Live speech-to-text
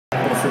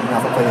shooting me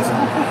off a play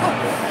song?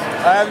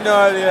 I have no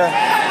idea.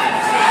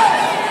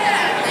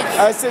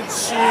 I said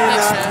she,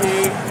 not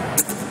he.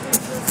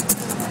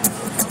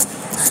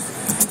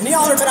 And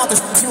y'all ever been out to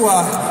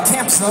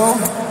Camp So?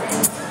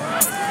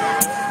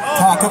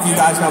 Oh, a couple of you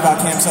guys know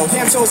about Camp So.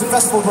 Camp So is a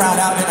festival ground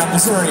out in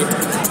Missouri.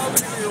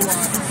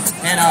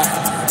 And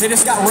they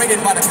just got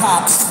raided by the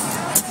cops,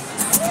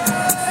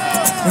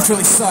 which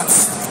really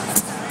sucks.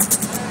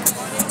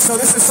 So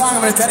this is a song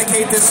I'm going to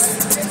dedicate this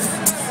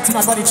to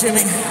my buddy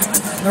Jimmy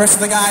and the rest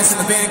of the guys in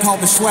the band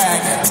called The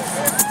Swag.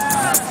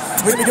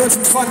 We're going to be doing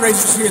some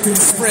fundraisers here through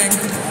the spring,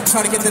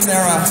 try to get them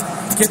their,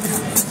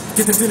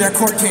 get them through their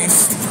court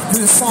case.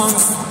 This song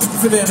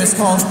for them is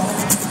called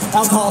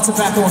Alcohol,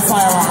 Tobacco, and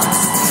Firearms.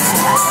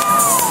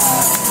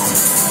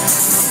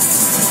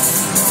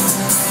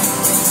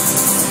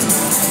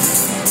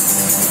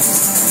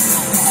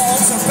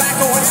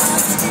 Tobacco and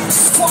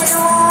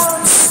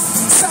firearms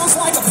sounds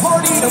like a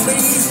party to me.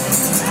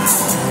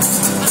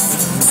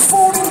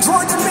 Food and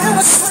drug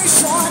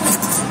administration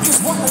is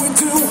what we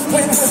do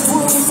when we're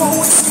through with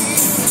OSC.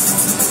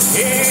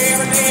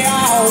 Every day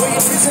I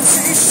await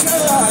visitation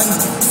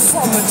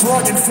from the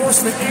Drug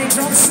Enforcement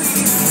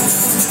Agency.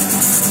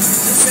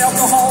 It's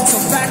alcohol,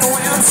 tobacco,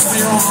 and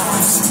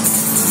firearms.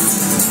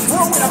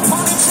 Throw it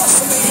upon it,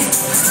 trust me.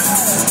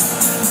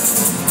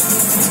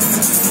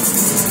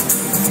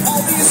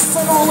 All these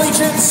federal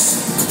agents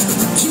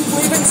keep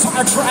leaving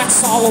tire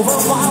tracks all over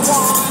my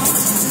lawn.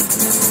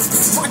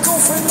 My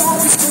girlfriend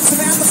always gives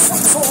them at the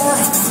front door,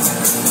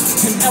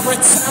 and every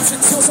time she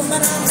tells them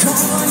that I'm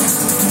gone.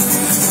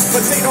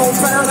 But they know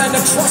better than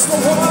to trust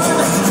no one.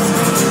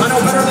 I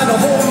know better than to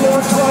hold more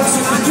drugs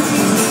than I do.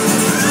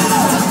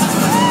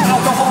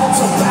 Alcohol,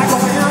 tobacco,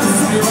 and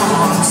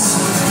firearms.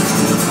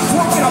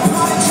 Working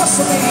upon it just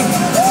for me.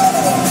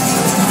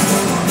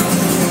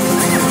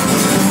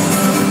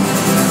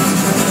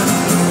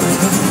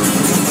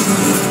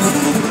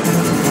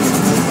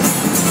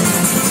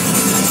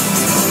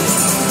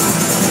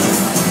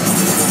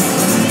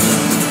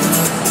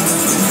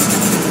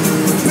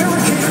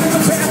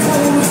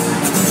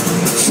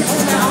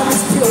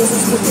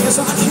 As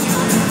I can,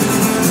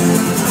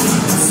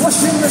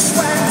 flushing the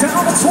swag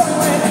down the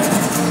toilet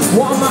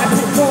while my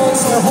pit bulls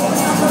are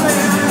holding up the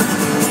man.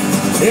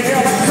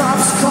 Yeah, the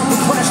cops come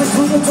crashing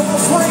through the door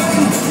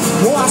frame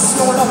while I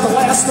snort up the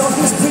last of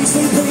his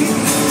PCP.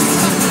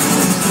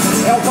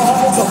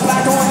 Alcohol,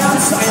 tobacco, and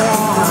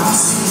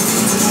firearms.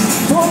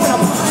 Throwing a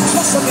pint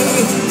just for me.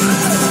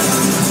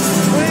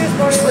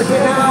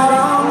 Tripping out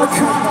on the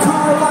cop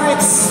car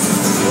lights.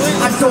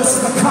 I dose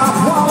the cop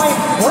while I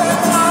red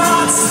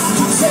lights.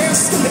 He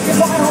takes to make it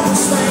I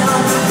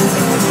understand.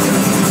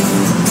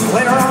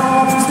 Later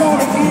on he's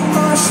gonna eat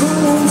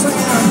mushrooms and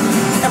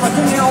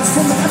everything else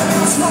from the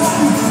evidence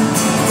wrong.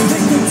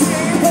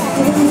 Dignity won't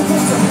move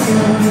into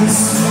hands.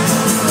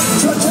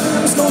 Judge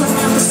Adam's gonna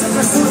have to set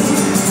me free.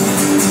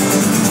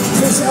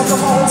 There's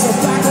alcohol,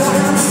 tobacco,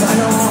 and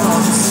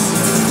firearms.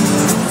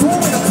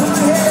 Throwing a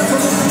pie head for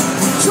me,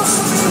 just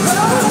for me,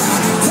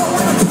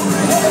 throwing a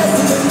pie head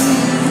for me.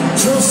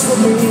 Just for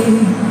me,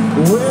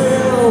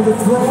 well,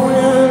 they're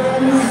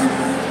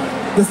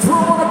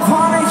throwing a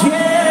party,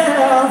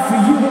 yeah, for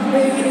you and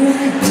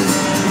me.